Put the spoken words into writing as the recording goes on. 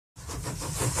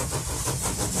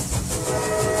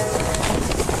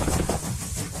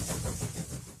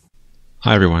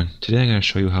Hi everyone, today I'm going to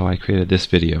show you how I created this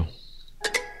video.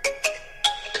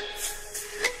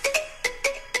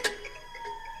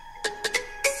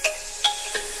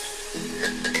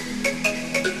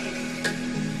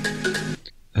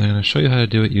 I'm going to show you how to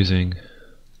do it using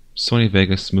Sony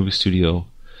Vegas Movie Studio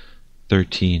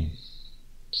 13.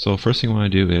 So first thing I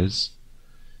want to do is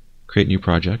create a new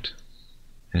project,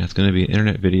 and it's going to be an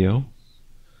internet video,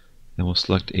 and we'll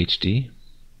select HD,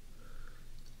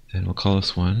 and we'll call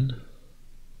this one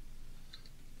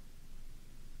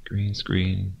Green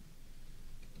Screen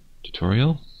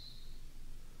Tutorial.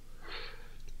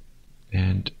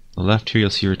 And on the left here you'll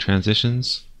see your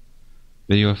transitions,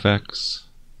 video effects.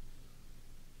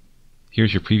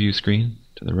 Here's your preview screen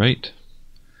to the right,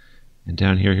 and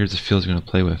down here, here's the fields you're going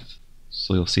to play with.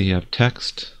 So you'll see you have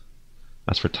text,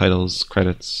 that's for titles,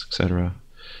 credits, etc.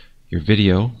 Your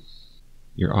video,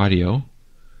 your audio,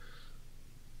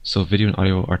 so video and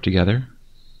audio are together,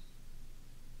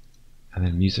 and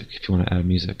then music if you want to add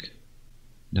music.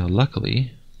 Now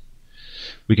luckily,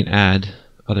 we can add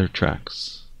other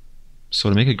tracks. So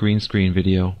to make a green screen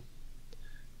video,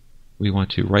 we want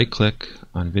to right click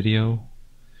on video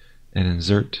and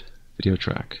insert video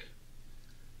track,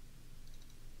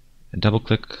 and double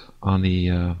click on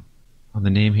the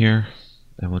name here,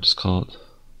 and we'll just call it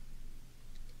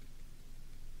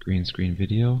green screen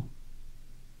video.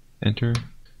 Enter,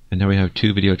 and now we have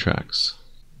two video tracks.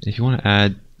 If you want to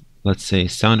add, let's say,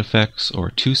 sound effects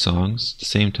or two songs at the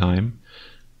same time,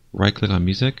 right click on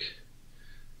music,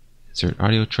 insert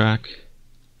audio track,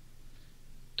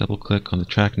 double click on the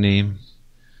track name,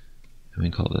 and we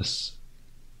can call this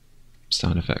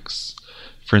sound effects.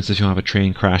 For instance, if you want to have a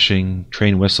train crashing,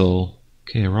 train whistle.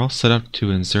 Okay, we're all set up to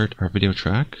insert our video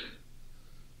track.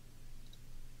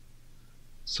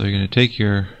 So you're going to take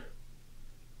your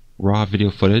raw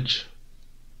video footage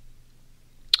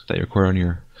that you record on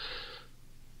your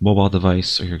mobile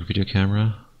device or your video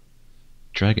camera,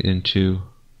 drag it into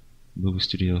Movie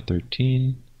Studio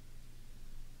 13,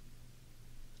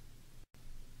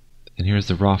 and here's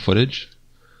the raw footage.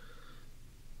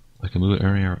 I can move it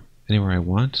anywhere I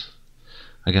want.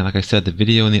 Again, like I said, the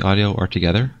video and the audio are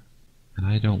together, and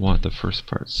I don't want the first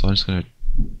part, so I'm just going to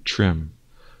trim.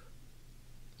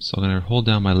 So I'm going to hold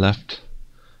down my left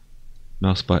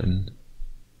mouse button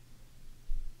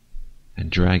and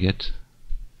drag it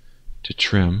to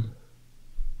trim.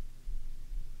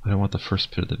 I don't want the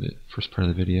first part of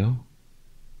the video.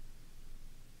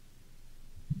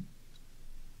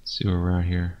 Let's see where we're at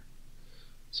here.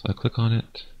 So I click on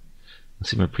it.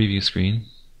 Let's see my preview screen.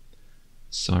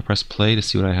 So I press play to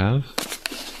see what I have.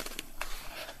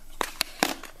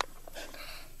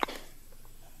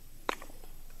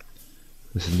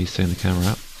 This is me setting the camera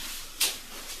up.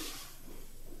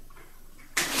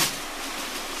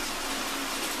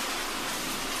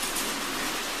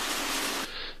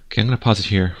 Okay, I'm going to pause it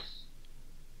here.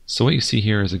 So what you see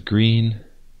here is a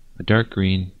dark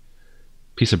green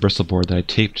piece of Bristol board that I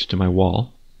taped to my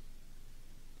wall.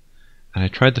 And I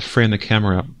tried to frame the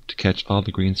camera up to catch all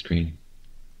the green screen.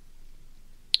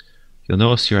 You'll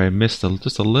notice here I missed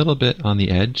just a little bit on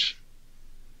the edge,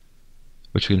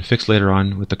 which we can fix later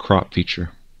on with the crop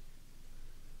feature.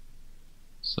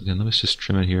 So again, let's just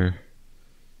trim it here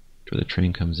to where the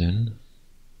train comes in.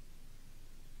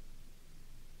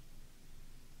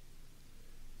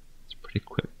 It's a pretty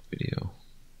quick video.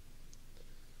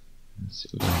 Let's see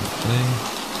what we got to play.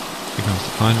 Here comes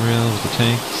the pine rail with the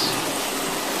tanks.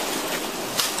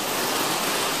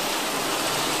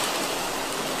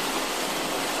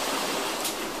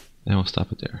 And we'll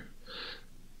stop it there.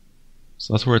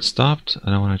 So that's where it stopped,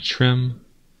 and I want to trim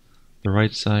the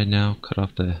right side now, cut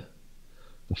off the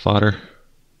fodder,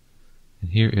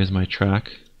 and here is my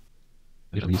track.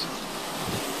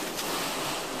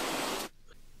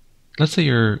 Let's say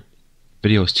your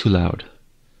video is too loud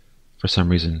for some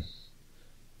reason,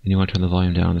 and you want to turn the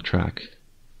volume down on the track.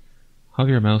 Hover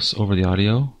your mouse over the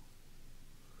audio,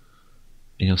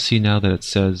 and you'll see now that it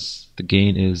says the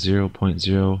gain is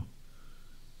 0.0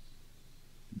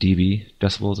 dB,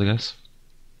 decibels I guess.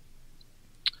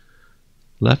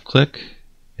 Left click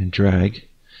and drag,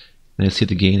 and you see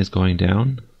the gain is going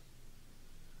down,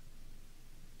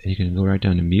 and you can go right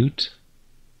down to mute,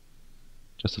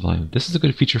 adjust the volume. This is a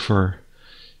good feature for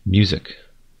music.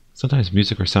 Sometimes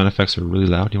music or sound effects are really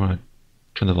loud, you want to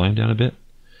turn the volume down a bit.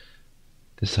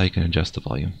 This is how you can adjust the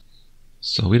volume.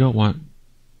 So we don't want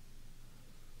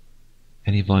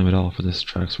any volume at all for this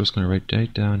track, so we're just going to write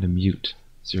right down to mute,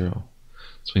 0.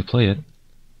 So when we play it,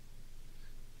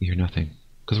 you hear nothing,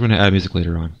 because we're going to add music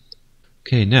later on.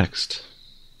 Okay, next,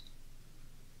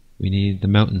 we need the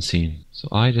mountain scene. So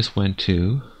I just went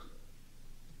to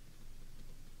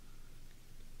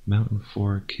Mountain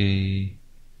 4K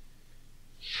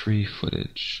free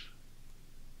footage.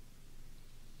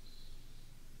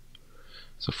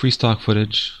 So free stock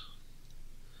footage.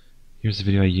 Here's the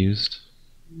video I used.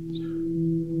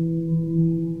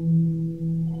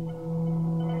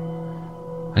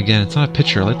 Again, it's not a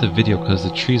picture. I like the video because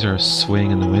the trees are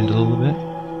swaying in the wind a little bit.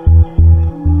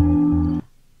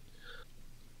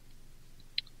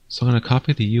 So I'm going to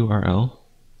copy the URL.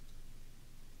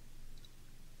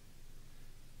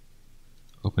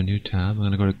 Open new tab. I'm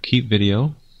going to go to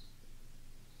keepvideo,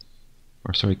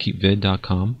 or sorry,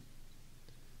 keepvid.com.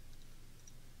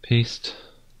 Paste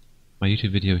my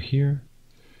YouTube video here.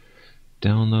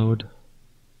 Download.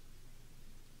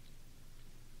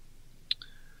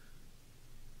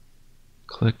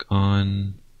 Click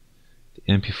on the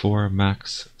MP4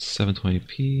 Max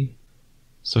 720p.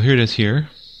 So here it is here.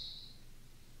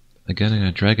 Again, I'm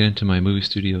going to drag it into my Movie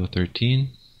Studio 13.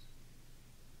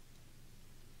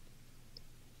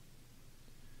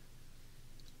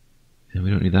 And we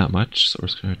don't need that much, so we're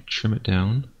just going to trim it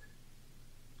down.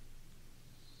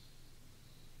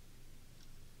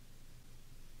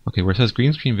 Okay, where it says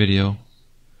green screen video,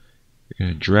 you're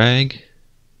going to drag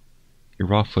your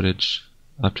raw footage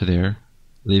up to there,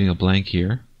 leaving a blank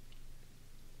here.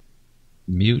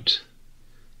 Mute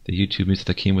the YouTube music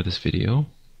that came with this video.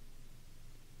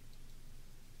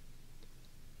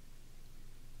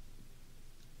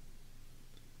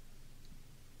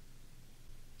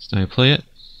 So now you play it.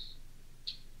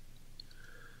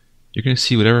 You're going to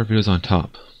see whatever video is on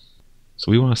top.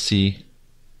 So we want to see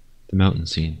the mountain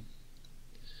scene.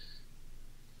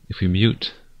 If we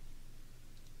mute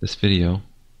this video,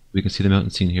 we can see the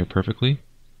mountain scene here perfectly.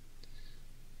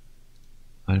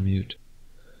 Unmute.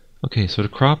 Okay, so to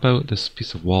crop out this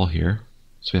piece of wall here,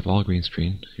 so we have all green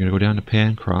screen, you're going to go down to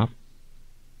pan crop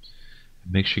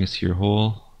and make sure you can see your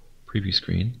whole preview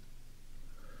screen.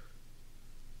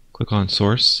 Click on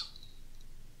source.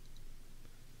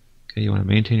 Okay, you want to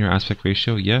maintain your aspect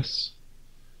ratio, yes.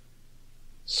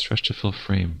 Stretch to fill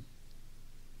frame.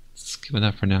 Let's give it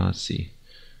that for now, let's see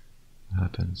what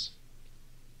happens.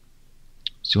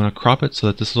 So you want to crop it so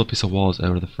that this little piece of wall is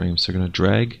out of the frame. So you're going to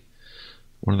drag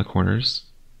one of the corners.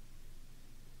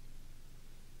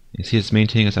 You see it's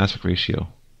maintaining its aspect ratio.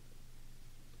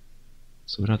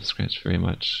 So we don't have to scratch very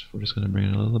much. We're just going to bring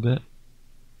it a little bit.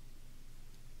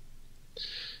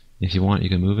 If you want, you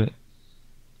can move it.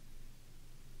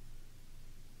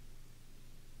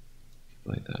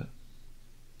 Like that.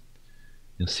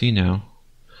 You'll see now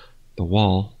the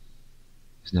wall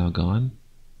is now gone.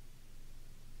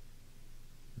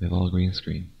 We have all green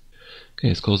screen. Okay,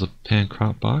 let's close the pan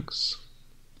crop box.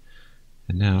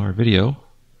 And now our video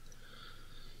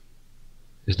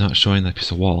is not showing that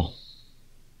piece of wall.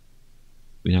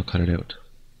 We now cut it out.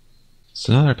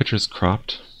 So now that our picture is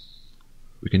cropped,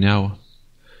 we can now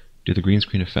do the green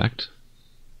screen effect.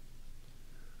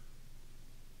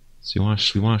 So we want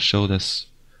to show this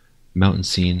mountain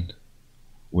scene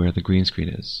where the green screen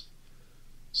is.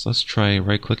 So let's try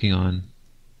right-clicking on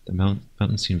the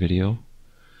mountain scene video,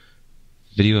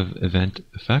 video event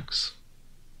effects,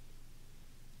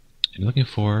 and looking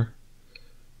for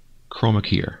chroma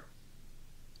key.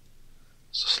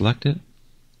 So select it,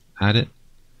 add it,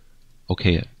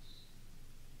 OK it.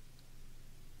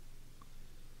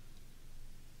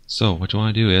 So what you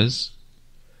want to do is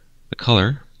the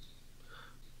color,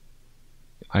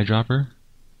 the eyedropper.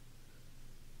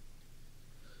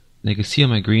 And you can see on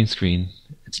my green screen,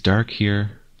 it's dark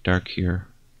here,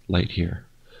 light here.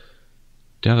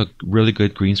 To have a really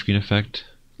good green screen effect,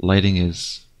 lighting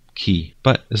is key.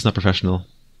 But it's not professional,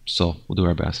 so we'll do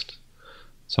our best.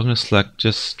 So I'm going to select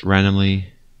just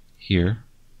randomly here.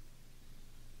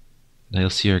 Now you'll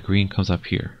see our green comes up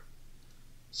here.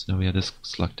 So now we have this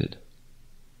selected.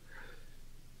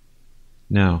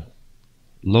 Now,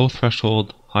 low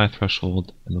threshold, high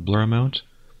threshold, and the blur amount.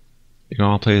 You're going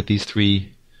to want to play with these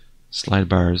three slide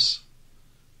bars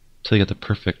until you get the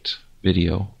perfect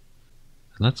video.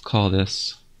 And let's call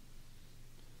this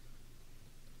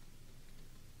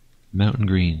mountain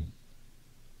green.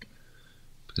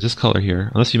 Because this color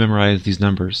here, unless you memorize these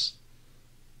numbers,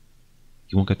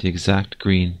 you won't get the exact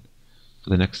green for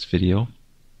the next video.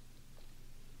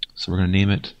 So we're going to name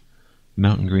it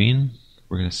mountain green.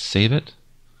 We're going to save it.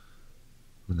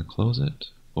 We're going to close it.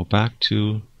 Go back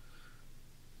to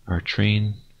our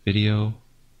train video,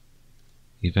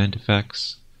 event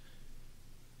effects,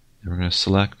 and we're going to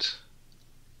select,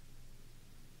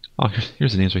 oh,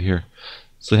 here's the names right here.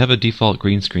 So they have a default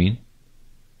green screen,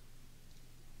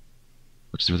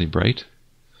 which is really bright,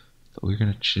 but we're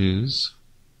going to choose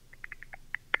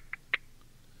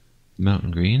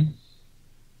mountain green.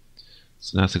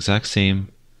 So now it's the exact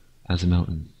same as a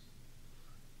mountain.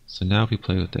 So now if we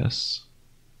play with this,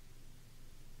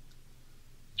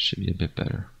 it should be a bit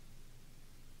better.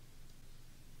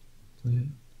 Play it.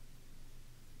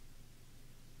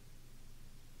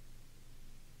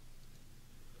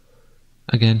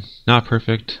 Again, not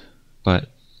perfect, but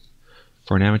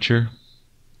for an amateur,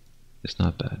 it's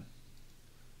not bad.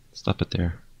 Stop it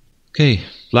there. Okay,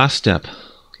 last step.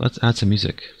 Let's add some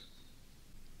music.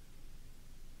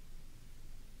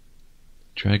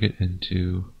 Drag it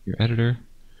into your editor.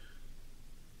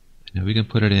 Now we can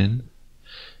put it in.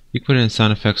 You can put it in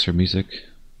sound effects or music.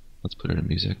 Let's put it in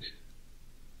music.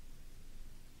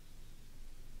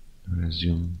 I'm going to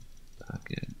zoom back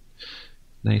in.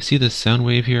 Now you see this sound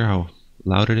wave here, how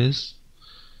loud it is?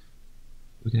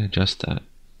 We can adjust that.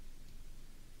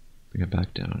 Bring it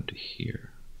back down to here.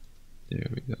 There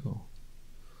we go.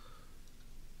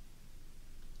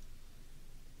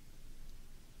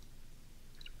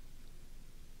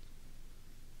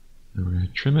 And we're going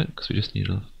to trim it because we just need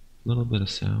a little bit of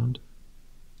sound.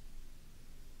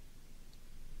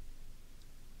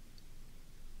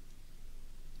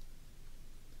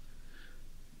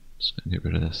 Just going to get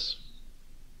rid of this.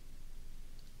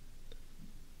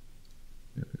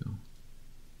 There we go.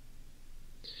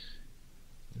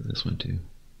 Get rid of this one too.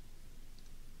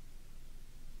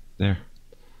 There.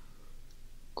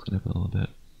 Clean up a little bit.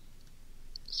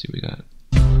 Let's see what we got.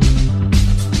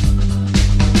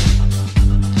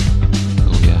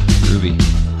 Oh yeah, groovy.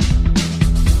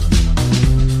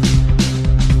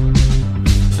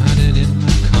 Riding in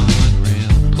my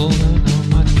Conrail, pulling on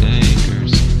my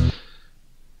tankers.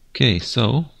 Okay,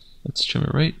 so let's trim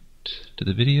it right to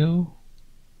the video.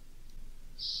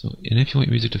 So, and if you want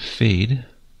your music to fade,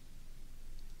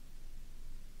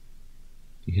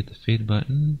 you hit the fade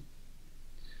button.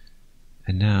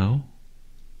 And now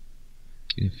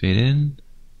you can fade in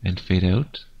and fade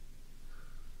out.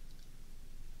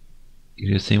 You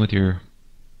do the same with your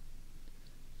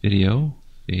video.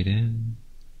 Fade in,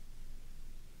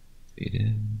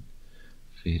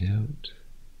 fade out,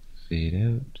 fade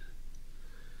out.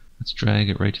 Let's drag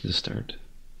it right to the start.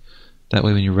 That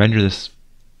way when you render this, you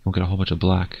won't get a whole bunch of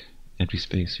black empty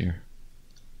space here.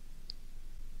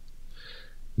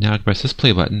 Now press this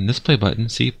play button. This play button,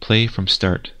 see, play from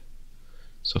start.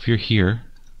 So if you're here,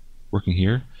 working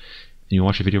here, and you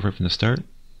watch a video right from the start,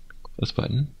 this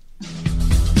button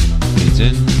fades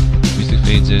in, music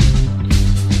fades in, you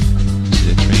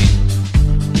see the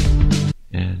train,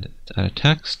 and to add a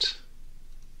text,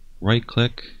 right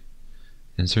click,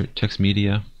 insert text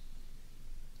media,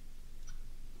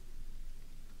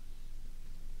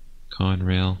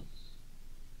 Conrail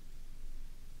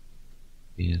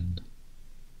in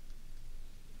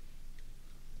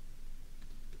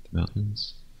the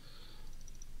mountains.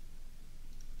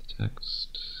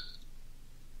 Text,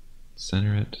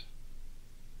 center it.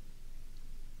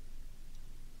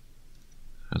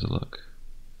 How's it look?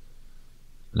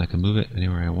 And I can move it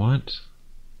anywhere I want.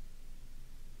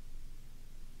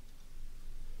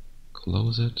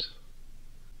 Close it.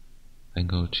 I can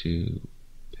go to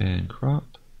pan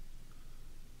crop.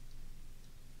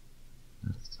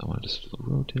 I want to just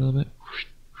rotate a little bit.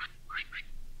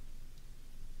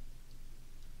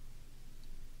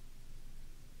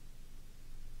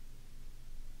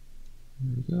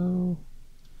 There we go.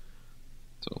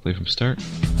 So I'll play from start.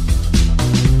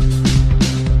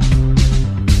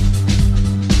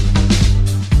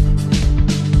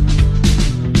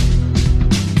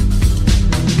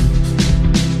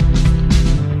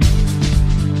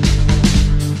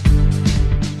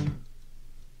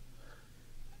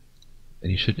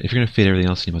 And you should, if you're going to fade everything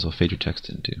else, you might as well fade your text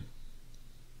in too.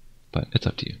 But it's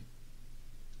up to you.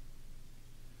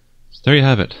 So there you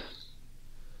have it.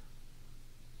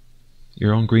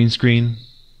 Your own green screen.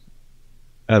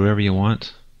 Add whatever you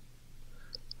want.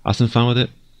 Have some fun with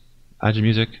it. Add your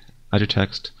music. Add your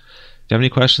text. If you have any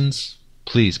questions,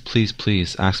 please, please,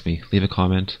 please ask me. Leave a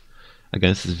comment. Again,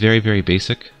 this is very, very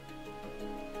basic.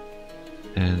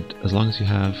 And as long as you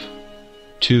have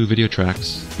 2 video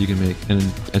tracks, you can make, and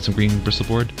some green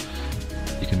bristboard,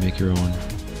 you can make your own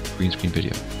green screen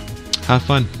video. Have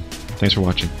fun. Thanks for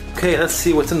watching. Okay, let's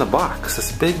see what's in the box.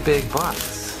 This big, big box.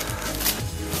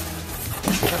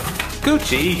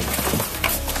 Gucci!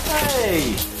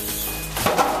 Hey!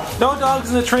 No dogs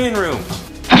in the train room!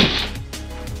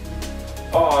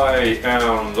 I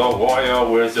am the Warrior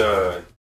Wizard.